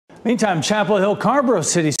Meantime, Hill-Carrboro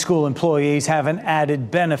City School employees have an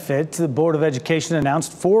added benefit. The Board of Education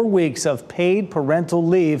announced 4 weeks of paid parental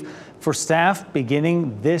leave for staff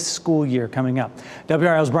beginning this school year coming up.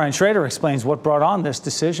 WRAL's Brian Shrader explains what brought on this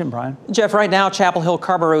decision. Brian. Jeff, right now,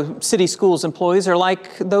 Hill-Carrboro City Schools employees are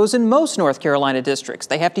like those in most North Carolina districts.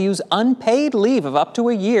 They have to use unpaid leave of up to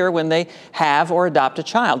a year when they have or adopt a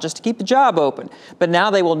child just to keep the job open. But now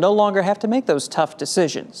they will no longer have to make those tough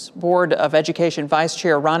decisions. Board of Education Vice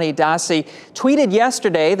Chair Ronnie Dassey tweeted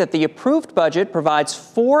yesterday that the approved budget provides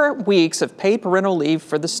 4 weeks of paid parental leave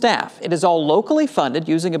for the staff. It is all locally funded,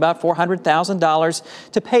 using about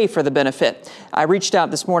 $400,000 to pay for the benefit. I reached out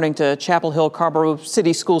this morning to Hill-Carrboro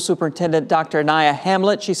City School Superintendent Dr. Anaya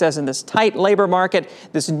Hamlet. She says in this tight labor market,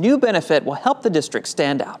 this new benefit will help the district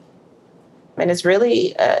stand out. And it's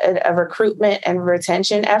really a recruitment and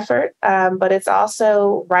retention effort, but it's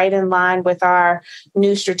also right in line with our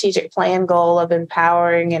new strategic plan goal of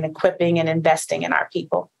empowering and equipping and investing in our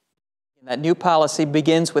people. That new policy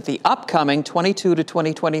begins with the upcoming 2022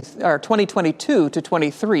 to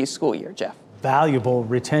 23 school year, Jeff. Valuable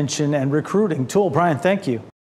retention and recruiting tool. Brian, thank you.